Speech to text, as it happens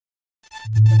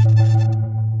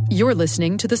You're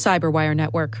listening to the Cyberwire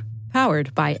Network,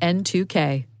 powered by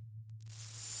N2K.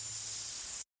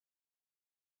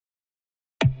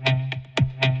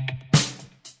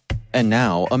 And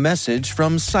now, a message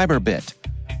from Cyberbit.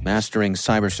 Mastering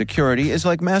cybersecurity is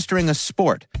like mastering a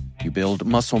sport. You build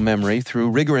muscle memory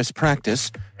through rigorous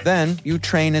practice, then you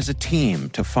train as a team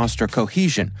to foster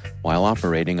cohesion while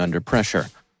operating under pressure.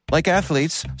 Like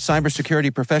athletes,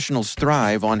 cybersecurity professionals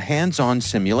thrive on hands-on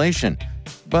simulation.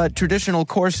 But traditional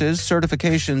courses,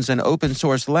 certifications, and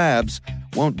open-source labs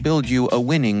won't build you a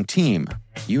winning team.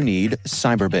 You need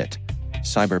Cyberbit.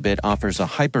 Cyberbit offers a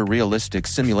hyper-realistic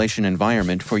simulation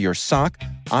environment for your SOC,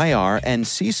 IR, and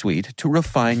C-suite to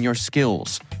refine your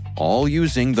skills, all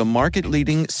using the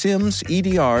market-leading SIMs,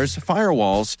 EDRs,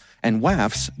 firewalls, and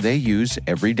WAFs they use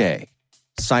every day.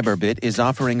 Cyberbit is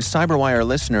offering Cyberwire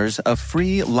listeners a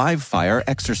free live-fire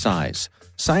exercise.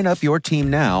 Sign up your team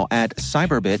now at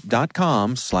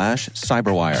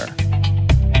cyberbit.com/cyberwire.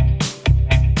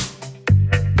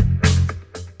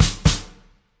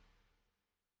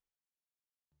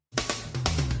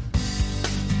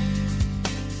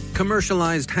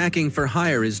 Commercialized hacking for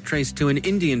hire is traced to an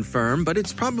Indian firm, but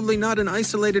it's probably not an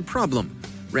isolated problem.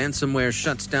 Ransomware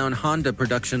shuts down Honda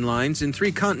production lines in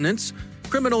 3 continents.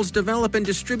 Criminals develop and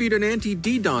distribute an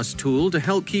anti-DDoS tool to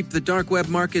help keep the dark web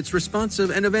markets responsive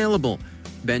and available.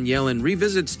 Ben Yellen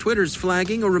revisits Twitter's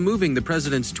flagging or removing the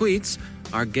president's tweets.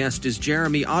 Our guest is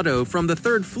Jeremy Otto from the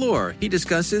 3rd floor. He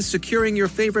discusses securing your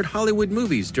favorite Hollywood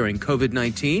movies during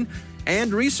COVID-19.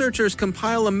 And researchers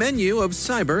compile a menu of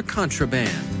cyber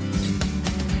contraband.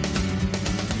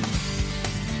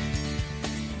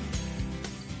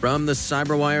 From the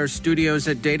Cyberwire studios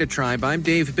at Data Tribe, I'm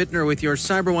Dave Bittner with your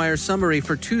Cyberwire summary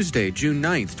for Tuesday, June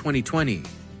 9th, 2020.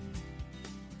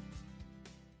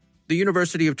 The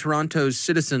University of Toronto's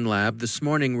Citizen Lab this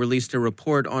morning released a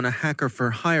report on a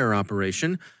hacker-for-hire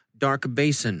operation, Dark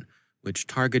Basin, which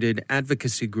targeted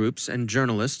advocacy groups and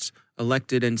journalists,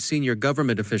 elected and senior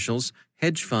government officials,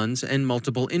 hedge funds, and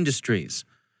multiple industries.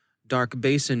 Dark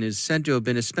Basin is said to have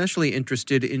been especially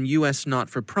interested in U.S.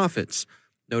 not-for-profits,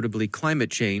 notably climate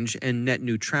change and net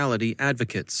neutrality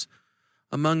advocates.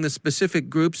 Among the specific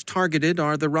groups targeted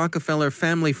are the Rockefeller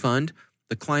Family Fund,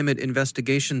 the Climate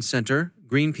Investigation Center,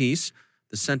 Greenpeace,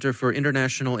 the Center for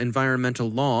International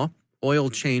Environmental Law, Oil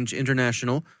Change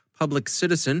International, Public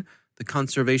Citizen, the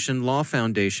Conservation Law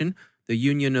Foundation, the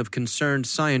Union of Concerned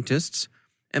Scientists,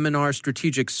 M&R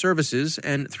Strategic Services,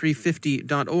 and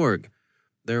 350.org.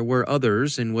 There were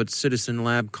others in what Citizen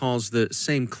Lab calls the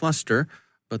same cluster,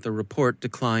 but the report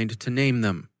declined to name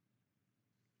them.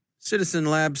 Citizen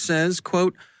Lab says,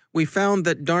 quote, "We found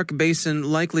that Dark Basin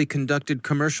likely conducted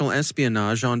commercial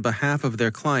espionage on behalf of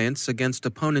their clients against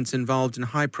opponents involved in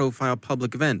high-profile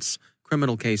public events,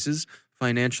 criminal cases,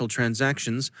 financial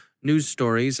transactions, news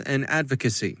stories, and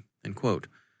advocacy," end quote.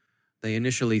 They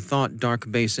initially thought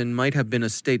Dark Basin might have been a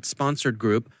state-sponsored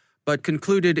group, but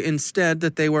concluded instead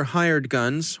that they were hired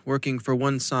guns working for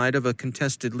one side of a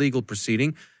contested legal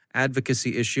proceeding,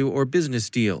 advocacy issue, or business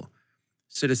deal.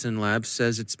 Citizen Lab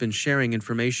says it's been sharing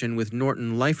information with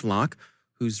NortonLifeLock,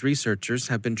 whose researchers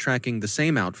have been tracking the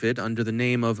same outfit under the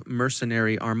name of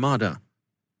Mercenary Armada.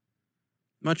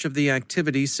 Much of the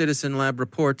activity Citizen Lab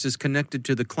reports is connected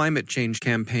to the climate change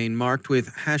campaign marked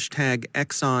with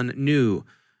 #ExxonNew,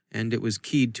 and it was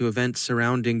keyed to events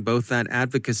surrounding both that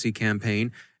advocacy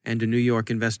campaign and a New York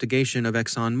investigation of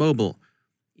ExxonMobil.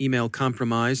 Email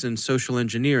compromise and social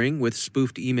engineering with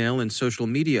spoofed email and social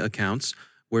media accounts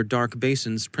were Dark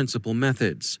Basin's principal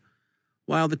methods.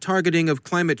 While the targeting of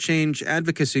climate change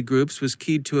advocacy groups was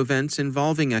keyed to events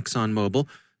involving ExxonMobil,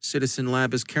 Citizen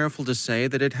Lab is careful to say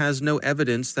that it has no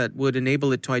evidence that would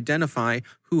enable it to identify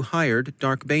who hired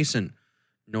Dark Basin.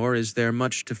 Nor is there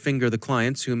much to finger the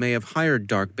clients who may have hired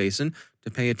Dark Basin to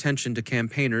pay attention to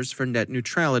campaigners for net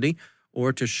neutrality,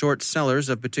 or to short sellers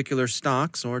of particular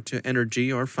stocks, or to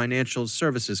energy or financial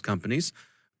services companies,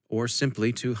 or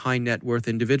simply to high-net-worth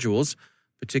individuals,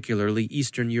 particularly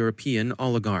Eastern European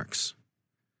oligarchs.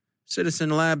 Citizen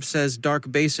Lab says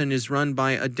Dark Basin is run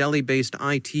by a Delhi-based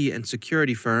IT and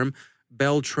security firm,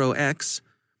 BeltroX.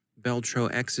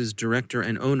 BeltroX's director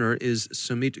and owner is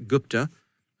Sumit Gupta.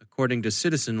 According to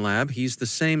Citizen Lab, he's the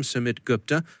same Sumit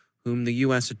Gupta whom the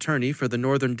U.S. Attorney for the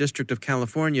Northern District of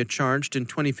California charged in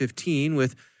 2015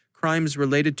 with crimes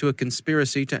related to a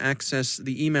conspiracy to access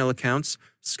the email accounts,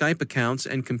 Skype accounts,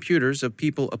 and computers of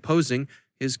people opposing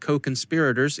his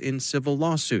co-conspirators in civil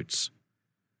lawsuits.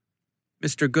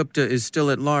 Mr. Gupta is still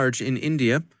at large in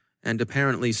India and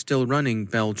apparently still running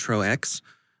BeltroX.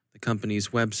 The company's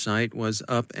website was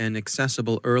up and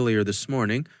accessible earlier this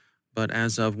morning. But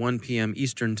as of 1 p.m.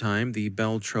 Eastern Time, the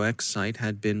Bell-Trox site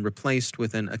had been replaced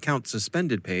with an account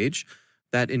suspended page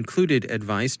that included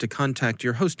advice to contact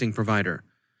your hosting provider.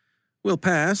 We'll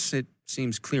pass. It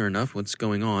seems clear enough what's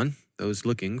going on. Those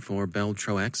looking for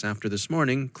Bell-Trox after this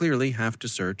morning clearly have to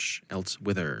search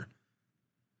elsewhither.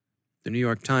 The New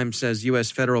York Times says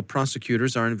U.S. federal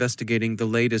prosecutors are investigating the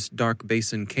latest Dark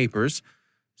Basin capers.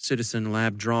 Citizen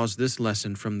Lab draws this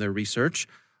lesson from their research.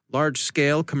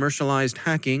 Large-scale commercialized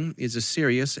hacking is a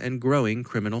serious and growing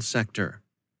criminal sector.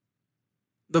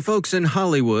 The folks in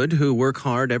Hollywood who work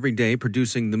hard every day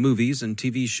producing the movies and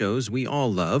TV shows we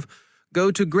all love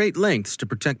go to great lengths to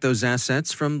protect those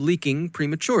assets from leaking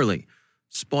prematurely.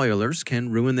 Spoilers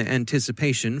can ruin the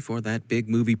anticipation for that big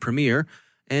movie premiere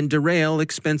and derail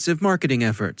expensive marketing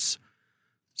efforts.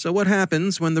 So what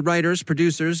happens when the writers,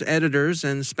 producers, editors,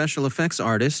 and special effects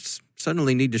artists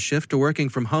suddenly need to shift to working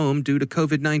from home due to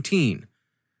COVID-19?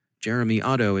 Jeremy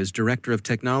Otto is Director of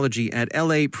Technology at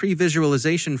LA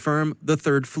pre-visualization firm The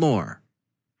Third Floor.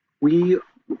 We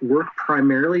work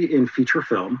primarily in feature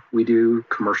film. We do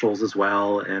commercials as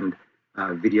well and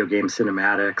video game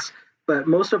cinematics, but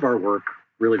most of our work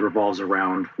really revolves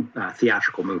around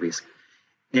theatrical movies.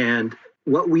 And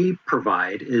what we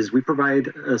provide is we provide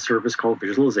a service called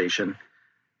visualization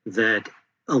that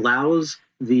allows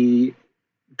the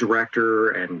director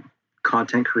and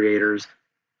content creators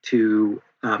to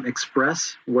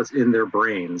express what's in their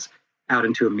brains out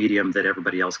into a medium that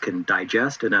everybody else can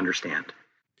digest and understand.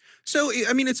 So,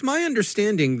 I mean, it's my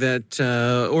understanding that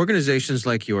organizations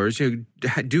like yours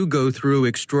do go through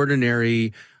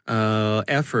extraordinary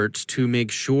efforts to make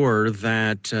sure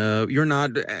that you're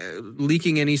not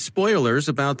leaking any spoilers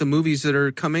about the movies that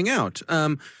are coming out.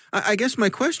 I guess my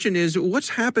question is, what's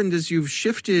happened as you've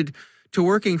shifted to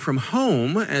working from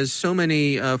home, as so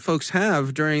many folks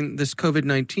have during this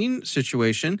COVID-19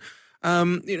 situation?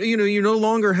 You no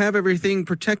longer have everything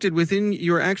protected within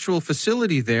your actual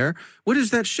facility there. What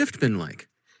has that shift been like?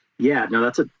 Yeah, no,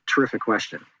 that's a terrific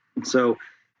question. So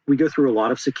we go through a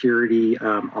lot of security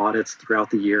audits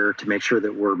throughout the year to make sure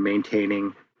that we're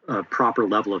maintaining a proper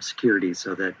level of security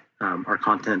so that our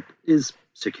content is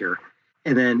secure.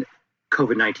 And then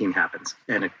COVID-19 happens,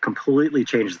 and it completely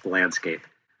changes the landscape.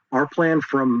 Our plan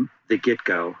from the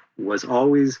get-go was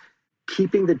always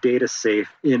keeping the data safe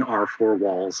in our four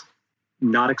walls,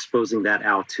 not exposing that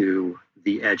out to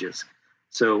the edges.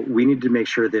 So we needed to make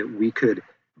sure that we could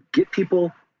get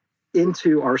people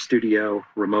into our studio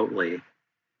remotely,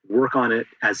 work on it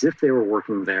as if they were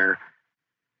working there.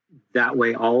 That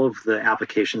way, all of the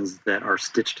applications that are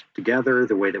stitched together,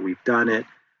 the way that we've done it,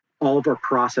 all of our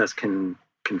process can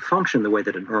function the way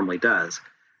that it normally does.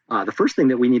 The first thing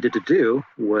that we needed to do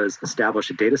was establish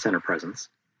a data center presence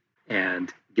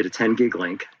and get a 10 gig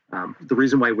link. The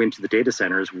reason why we went to the data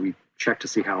center is we checked to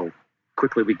see how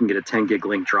quickly we can get a 10 gig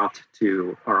link dropped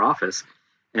to our office,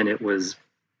 and it was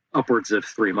upwards of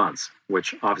 3 months,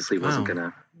 which obviously wasn't going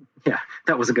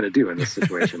to do in this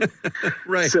situation.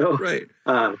 Right. So right.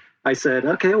 I said,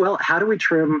 okay, well, how do we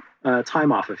trim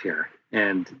time off of here?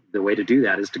 And the way to do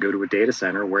that is to go to a data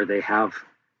center where they have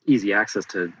easy access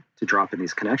to drop in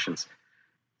these connections.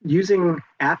 Using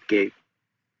AppGate,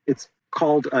 it's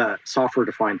called a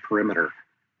software-defined perimeter,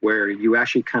 where you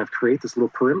actually kind of create this little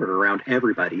perimeter around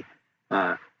everybody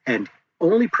and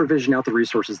only provision out the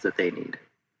resources that they need.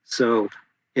 So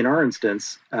in our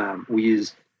instance,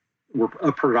 we're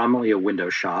predominantly a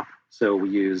Windows shop, so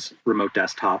we use remote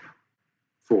desktop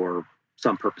for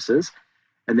some purposes.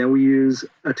 And then we use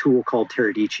a tool called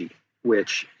Teradici,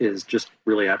 which is just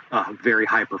really a very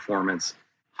high performance,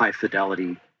 high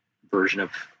fidelity version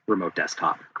of remote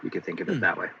desktop. You could think of it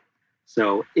that way.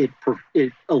 So it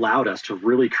allowed us to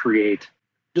really create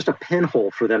just a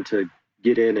pinhole for them to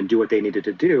get in and do what they needed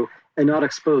to do and not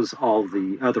expose all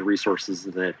the other resources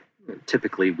that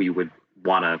typically we would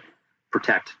want to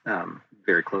protect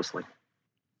very closely.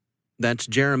 That's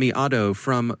Jeremy Otto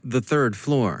from The Third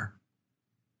Floor.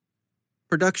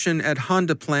 Production at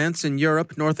Honda plants in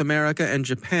Europe, North America, and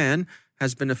Japan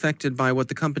has been affected by what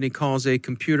the company calls a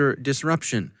computer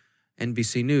disruption,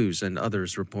 NBC News and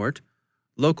others report.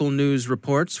 Local news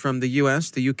reports from the U.S.,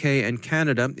 the U.K., and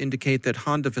Canada indicate that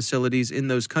Honda facilities in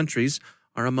those countries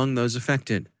are among those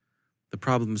affected. The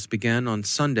problems began on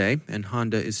Sunday, and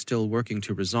Honda is still working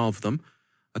to resolve them.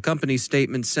 A company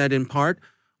statement said in part,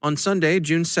 on Sunday,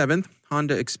 June 7th,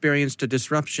 Honda experienced a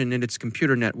disruption in its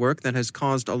computer network that has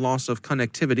caused a loss of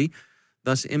connectivity,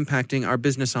 thus impacting our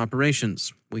business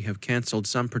operations. We have canceled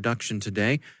some production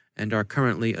today and are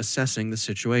currently assessing the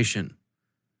situation.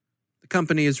 The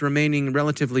company is remaining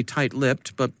relatively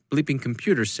tight-lipped, but Bleeping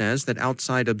Computer says that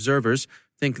outside observers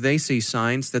think they see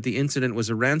signs that the incident was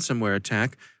a ransomware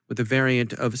attack with a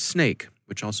variant of Snake,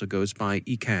 which also goes by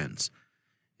ECANS.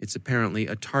 It's apparently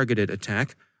a targeted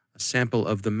attack. A sample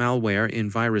of the malware in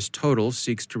VirusTotal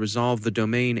seeks to resolve the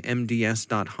domain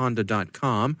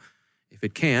mds.honda.com. If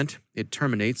it can't, it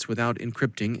terminates without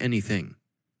encrypting anything.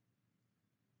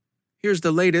 Here's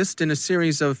the latest in a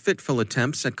series of fitful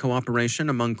attempts at cooperation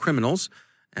among criminals,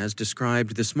 as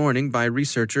described this morning by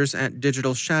researchers at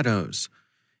Digital Shadows.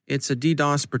 It's a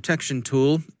DDoS protection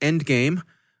tool, Endgame,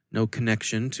 no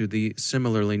connection to the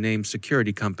similarly named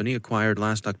security company acquired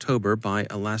last October by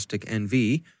Elastic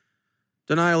NV.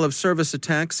 Denial-of-service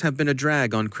attacks have been a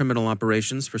drag on criminal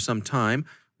operations for some time,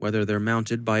 whether they're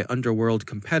mounted by underworld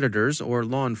competitors or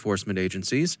law enforcement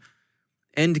agencies.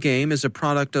 Endgame is a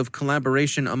product of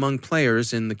collaboration among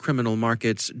players in the criminal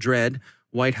markets Dread,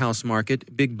 White House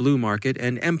Market, Big Blue Market,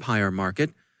 and Empire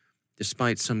Market.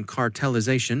 Despite some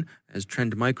cartelization, as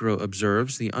Trend Micro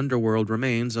observes, the underworld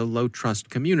remains a low-trust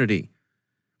community.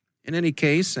 In any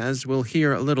case, as we'll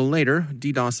hear a little later,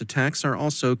 DDoS attacks are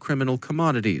also criminal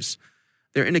commodities.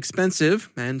 They're inexpensive,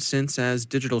 and since, as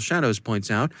Digital Shadows points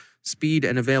out, speed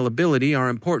and availability are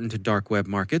important to dark web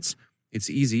markets, it's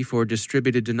easy for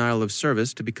distributed denial of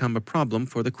service to become a problem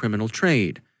for the criminal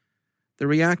trade. The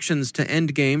reactions to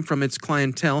Endgame from its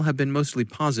clientele have been mostly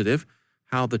positive.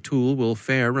 How the tool will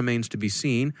fare remains to be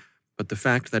seen, but the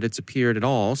fact that it's appeared at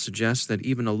all suggests that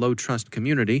even a low-trust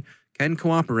community can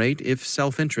cooperate if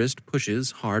self-interest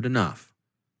pushes hard enough.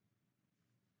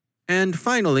 And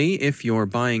finally, if you're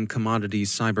buying commodity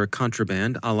cyber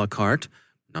contraband a la carte,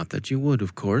 not that you would,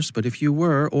 of course, but if you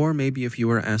were, or maybe if you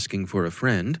were asking for a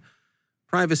friend,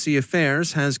 Privacy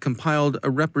Affairs has compiled a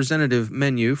representative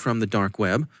menu from the dark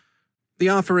web. The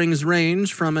offerings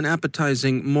range from an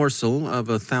appetizing morsel of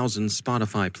 1,000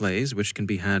 Spotify plays, which can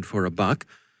be had for $1,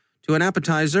 to an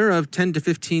appetizer of 10 to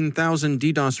 15,000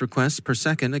 DDoS requests per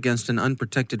second against an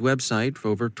unprotected website for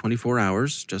over 24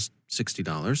 hours, just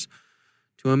 $60,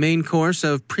 to a main course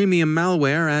of premium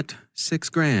malware at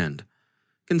 $6,000.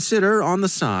 Consider on the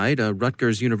side a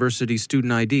Rutgers University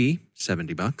student ID,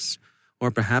 $70, or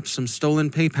perhaps some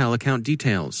stolen PayPal account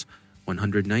details,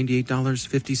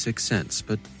 $198.56,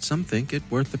 but some think it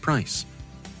worth the price.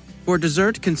 For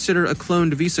dessert, consider a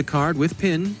cloned Visa card with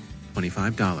PIN,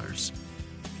 $25.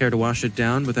 Care to wash it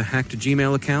down with a hacked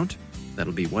Gmail account?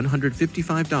 That'll be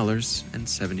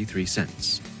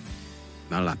 $155.73.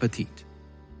 Mal appetit.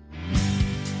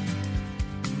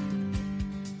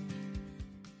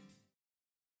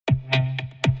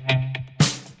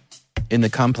 In the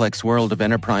complex world of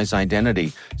enterprise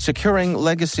identity, securing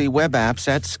legacy web apps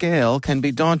at scale can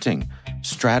be daunting.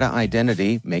 Strata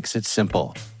Identity makes it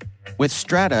simple. With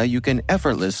Strata, you can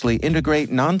effortlessly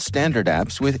integrate non-standard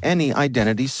apps with any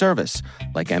identity service,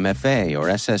 like MFA or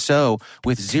SSO,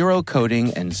 with zero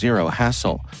coding and zero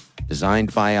hassle.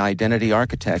 Designed by identity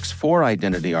architects for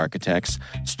identity architects,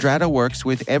 Strata works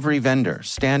with every vendor,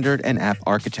 standard, and app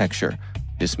architecture.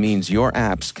 This means your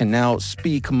apps can now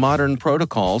speak modern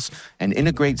protocols and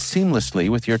integrate seamlessly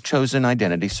with your chosen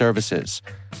identity services.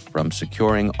 From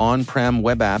securing on-prem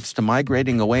web apps to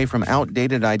migrating away from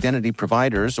outdated identity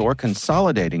providers or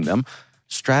consolidating them,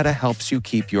 Strata helps you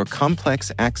keep your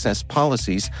complex access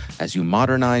policies as you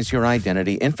modernize your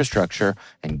identity infrastructure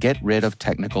and get rid of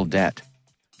technical debt.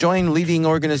 Join leading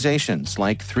organizations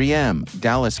like 3M,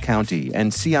 Dallas County,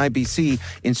 and CIBC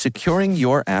in securing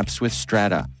your apps with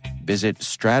Strata. Visit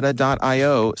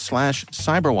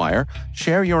strata.io/cyberwire,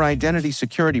 share your identity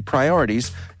security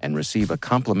priorities, and receive a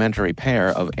complimentary pair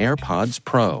of AirPods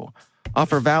Pro.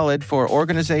 Offer valid for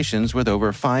organizations with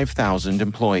over 5,000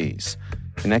 employees.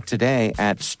 Connect today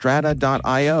at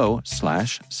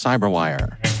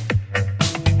strata.io/cyberwire.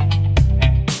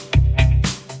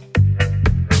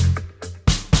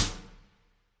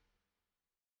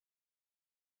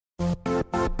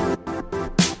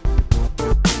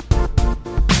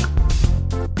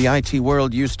 The IT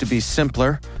world used to be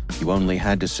simpler. You only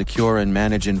had to secure and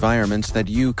manage environments that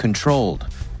you controlled.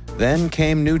 Then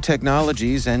came new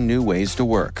technologies and new ways to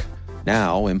work.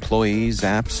 Now, employees,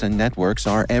 apps, and networks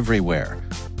are everywhere.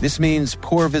 This means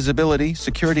poor visibility,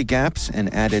 security gaps,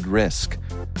 and added risk.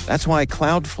 That's why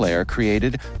Cloudflare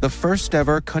created the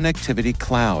first-ever connectivity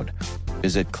cloud.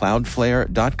 Visit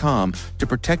cloudflare.com to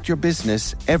protect your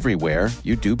business everywhere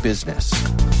you do business.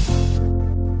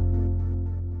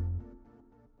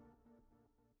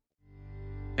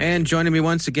 And joining me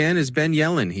once again is Ben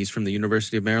Yellen. He's from the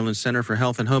University of Maryland Center for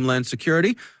Health and Homeland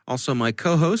Security, also my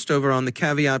co-host over on the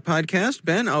Caveat podcast.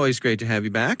 Ben, always great to have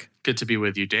you back. Good to be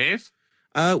with you, Dave.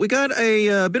 We got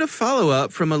a bit of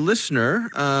follow-up from a listener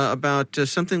about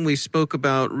something we spoke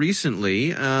about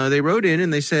recently. They wrote in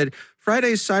and they said,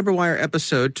 Friday's CyberWire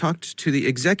episode talked to the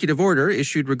executive order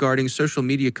issued regarding social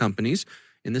media companies.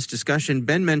 In this discussion,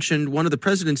 Ben mentioned one of the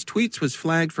president's tweets was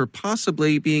flagged for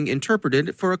possibly being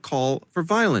interpreted for a call for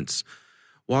violence.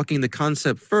 Walking the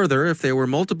concept further, if there were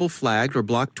multiple flagged or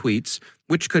blocked tweets,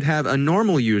 which could have a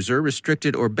normal user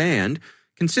restricted or banned,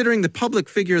 considering the public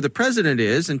figure the president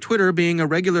is and Twitter being a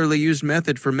regularly used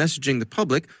method for messaging the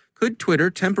public, could Twitter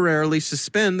temporarily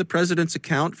suspend the president's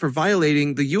account for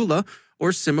violating the EULA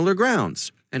or similar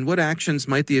grounds? And what actions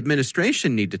might the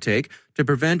administration need to take to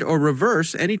prevent or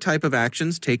reverse any type of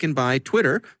actions taken by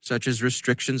Twitter, such as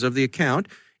restrictions of the account,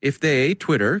 if they,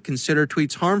 Twitter, consider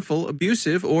tweets harmful,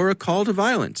 abusive, or a call to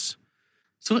violence?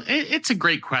 So it's a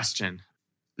great question.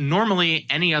 Normally,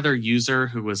 any other user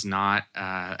who was not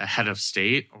a head of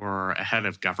state or a head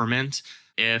of government,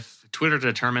 if Twitter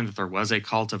determined that there was a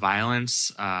call to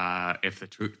violence, if the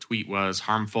tweet was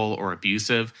harmful or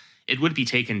abusive, it would be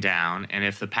taken down. And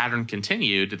if the pattern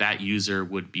continued, that user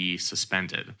would be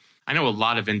suspended. I know a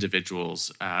lot of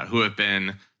individuals who have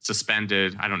been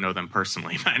suspended. I don't know them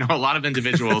personally, but I know a lot of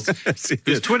individuals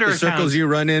whose Twitter accounts... circles you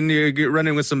run in, you run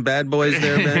in with some bad boys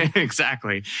there, Ben.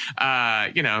 Exactly.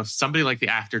 Somebody like the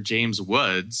actor James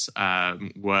Woods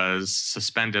was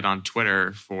suspended on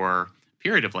Twitter for a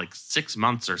period of like 6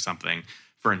 months or something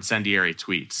for incendiary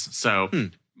tweets. So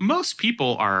most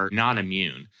people are not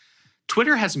immune.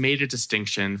 Twitter has made a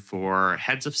distinction for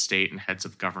heads of state and heads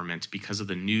of government because of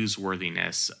the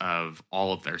newsworthiness of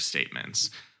all of their statements.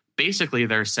 Basically,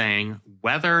 they're saying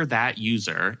whether that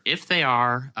user, if they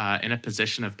are in a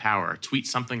position of power, tweets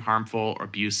something harmful or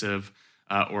abusive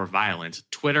or violent,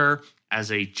 Twitter,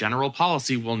 as a general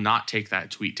policy, will not take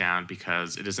that tweet down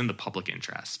because it is in the public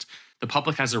interest. The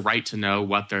public has a right to know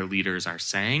what their leaders are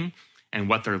saying and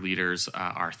what their leaders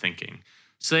are thinking.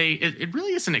 So it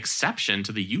really is an exception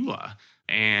to the EULA.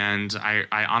 And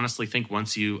I honestly think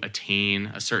once you attain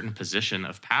a certain position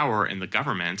of power in the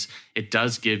government, it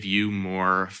does give you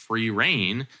more free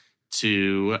rein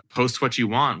to post what you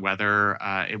want, whether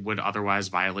it would otherwise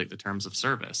violate the terms of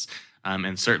service.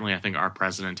 And certainly I think our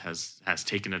president has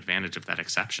taken advantage of that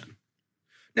exception.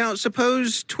 Now,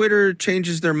 suppose Twitter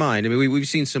changes their mind. I mean, we've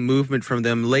seen some movement from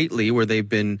them lately where they've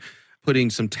been putting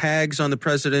some tags on the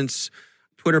president's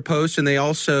Twitter post, and they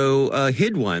also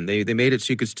hid one. They made it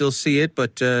so you could still see it,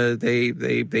 but they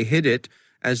hid it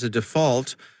as a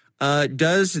default.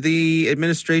 Does the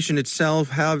administration itself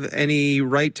have any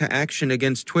right to action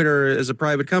against Twitter as a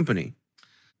private company?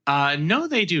 No,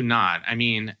 they do not. I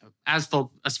mean, as far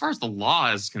as the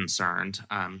law is concerned,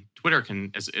 Twitter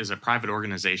is a private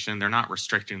organization. They're not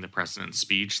restricting the president's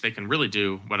speech. They can really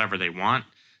do whatever they want.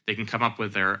 They can come up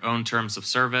with their own terms of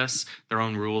service, their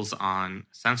own rules on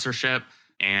censorship.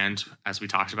 And as we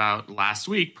talked about last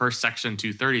week, per Section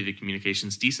 230 of the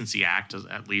Communications Decency Act,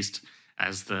 at least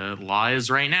as the law is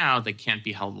right now, they can't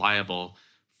be held liable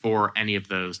for any of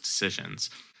those decisions.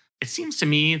 It seems to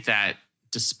me that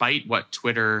despite what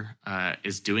Twitter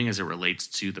is doing as it relates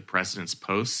to the president's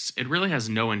posts, it really has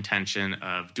no intention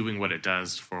of doing what it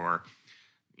does for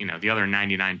the other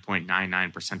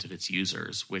 99.99% of its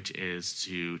users, which is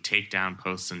to take down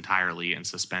posts entirely and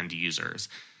suspend users.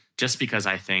 Just because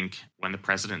I think when the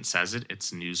president says it,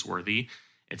 it's newsworthy,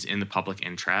 it's in the public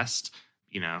interest,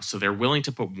 so they're willing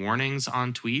to put warnings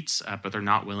on tweets, but they're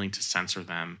not willing to censor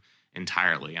them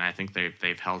entirely. And I think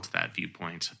they've held to that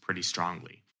viewpoint pretty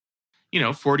strongly.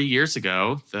 40 years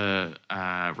ago,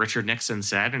 Richard Nixon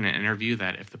said in an interview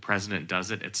that if the president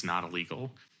does it, it's not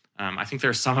illegal. I think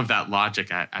there's some of that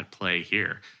logic at play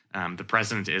here. The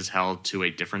president is held to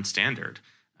a different standard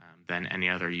than any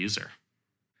other user.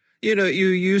 You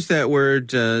use that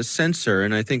word censor,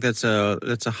 and I think that's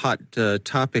a hot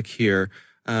topic here.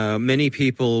 Many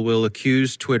people will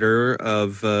accuse Twitter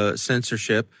of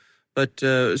censorship, but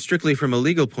strictly from a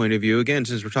legal point of view, again,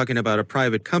 since we're talking about a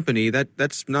private company,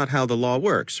 that's not how the law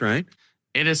works, right?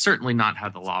 It is certainly not how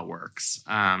the law works.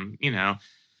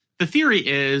 The theory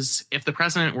is if the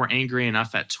president were angry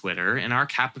enough at Twitter, in our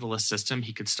capitalist system,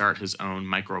 he could start his own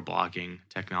microblogging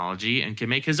technology and can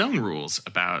make his own rules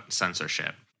about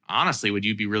censorship. Honestly, would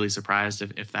you be really surprised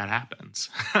if that happens?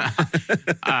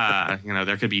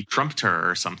 There could be Trumpter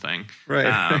or something. Right.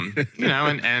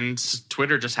 And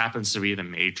Twitter just happens to be the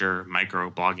major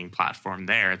microblogging platform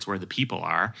there. It's where the people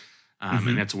are.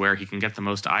 And it's where he can get the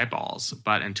most eyeballs.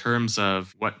 But in terms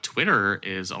of what Twitter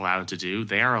is allowed to do,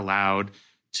 they are allowed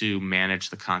to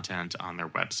manage the content on their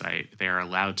website. They are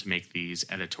allowed to make these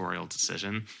editorial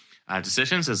decisions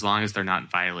as long as they're not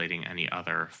violating any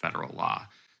other federal law.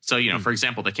 So, for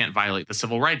example, they can't violate the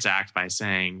Civil Rights Act by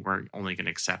saying we're only going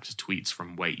to accept tweets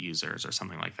from white users or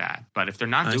something like that. But if they're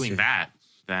not doing that,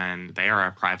 then they are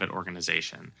a private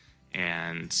organization.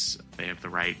 and they have the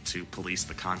right to police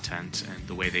the content and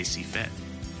the way they see fit.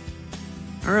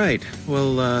 All right.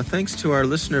 Well, thanks to our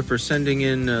listener for sending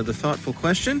in the thoughtful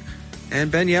question. And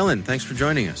Ben Yellen, thanks for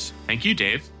joining us. Thank you,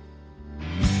 Dave.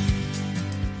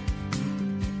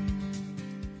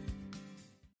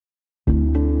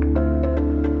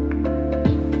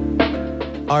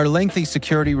 Are lengthy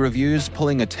security reviews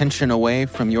pulling attention away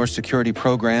from your security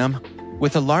program?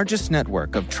 With the largest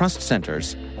network of trust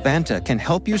centers, Vanta can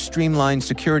help you streamline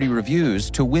security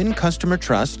reviews to win customer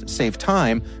trust, save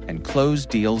time, and close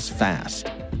deals fast.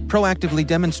 Proactively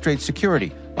demonstrate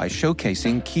security by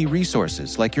showcasing key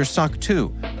resources like your SOC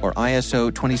 2 or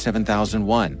ISO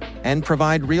 27001 and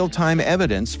provide real-time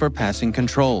evidence for passing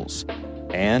controls.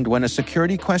 And when a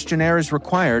security questionnaire is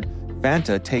required,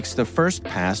 Vanta takes the first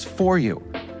pass for you.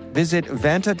 Visit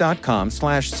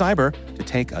vanta.com/cyber to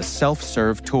take a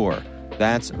self-serve tour.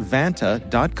 That's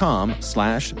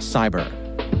vanta.com/cyber.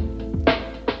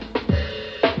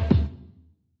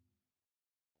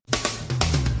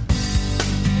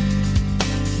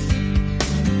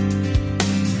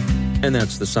 And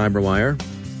that's the Cyberwire.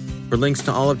 For links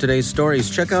to all of today's stories,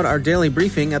 check out our daily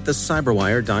briefing at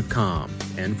thecyberwire.com.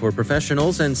 And for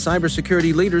professionals and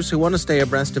cybersecurity leaders who want to stay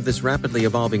abreast of this rapidly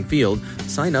evolving field,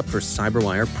 sign up for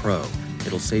Cyberwire Pro.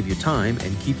 It'll save you time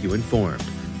and keep you informed.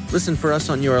 Listen for us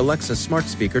on your Alexa smart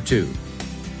speaker, too.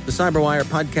 The Cyberwire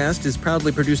podcast is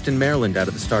proudly produced in Maryland out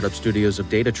of the startup studios of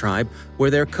Data Tribe, where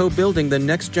they're co-building the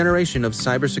next generation of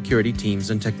cybersecurity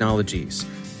teams and technologies.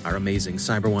 Our amazing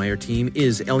Cyberwire team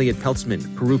is Elliot Peltzman,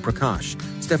 Puru Prakash,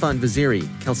 Stefan Vaziri,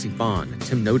 Kelsey Bond,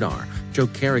 Tim Nodar, Joe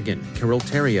Kerrigan, Carol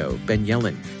Terrio, Ben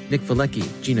Yellen, Nick Valecki,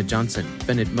 Gina Johnson,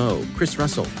 Bennett Moe, Chris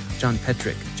Russell, John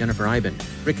Petrick, Jennifer Iben,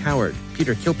 Rick Howard,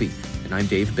 Peter Kilpie, and I'm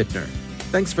Dave Bittner.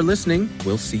 Thanks for listening.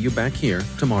 We'll see you back here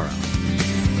tomorrow.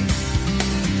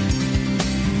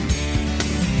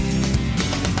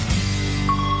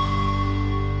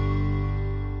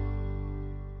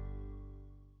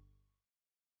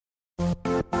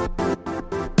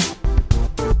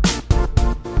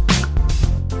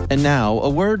 And now, a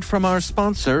word from our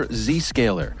sponsor,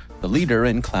 Zscaler, the leader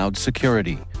in cloud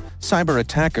security. Cyber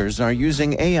attackers are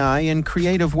using AI in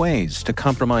creative ways to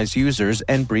compromise users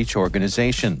and breach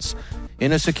organizations.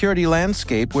 In a security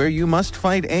landscape where you must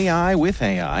fight AI with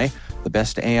AI, the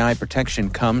best AI protection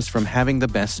comes from having the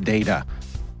best data.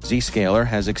 Zscaler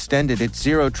has extended its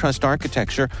zero-trust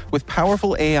architecture with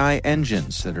powerful AI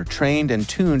engines that are trained and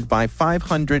tuned by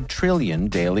 500 trillion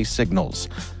daily signals.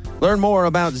 Learn more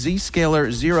about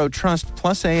Zscaler Zero Trust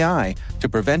Plus AI to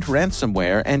prevent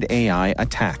ransomware and AI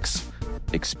attacks.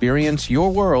 Experience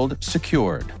your world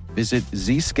secured. Visit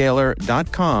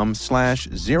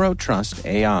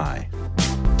zscaler.com/zerotrustai.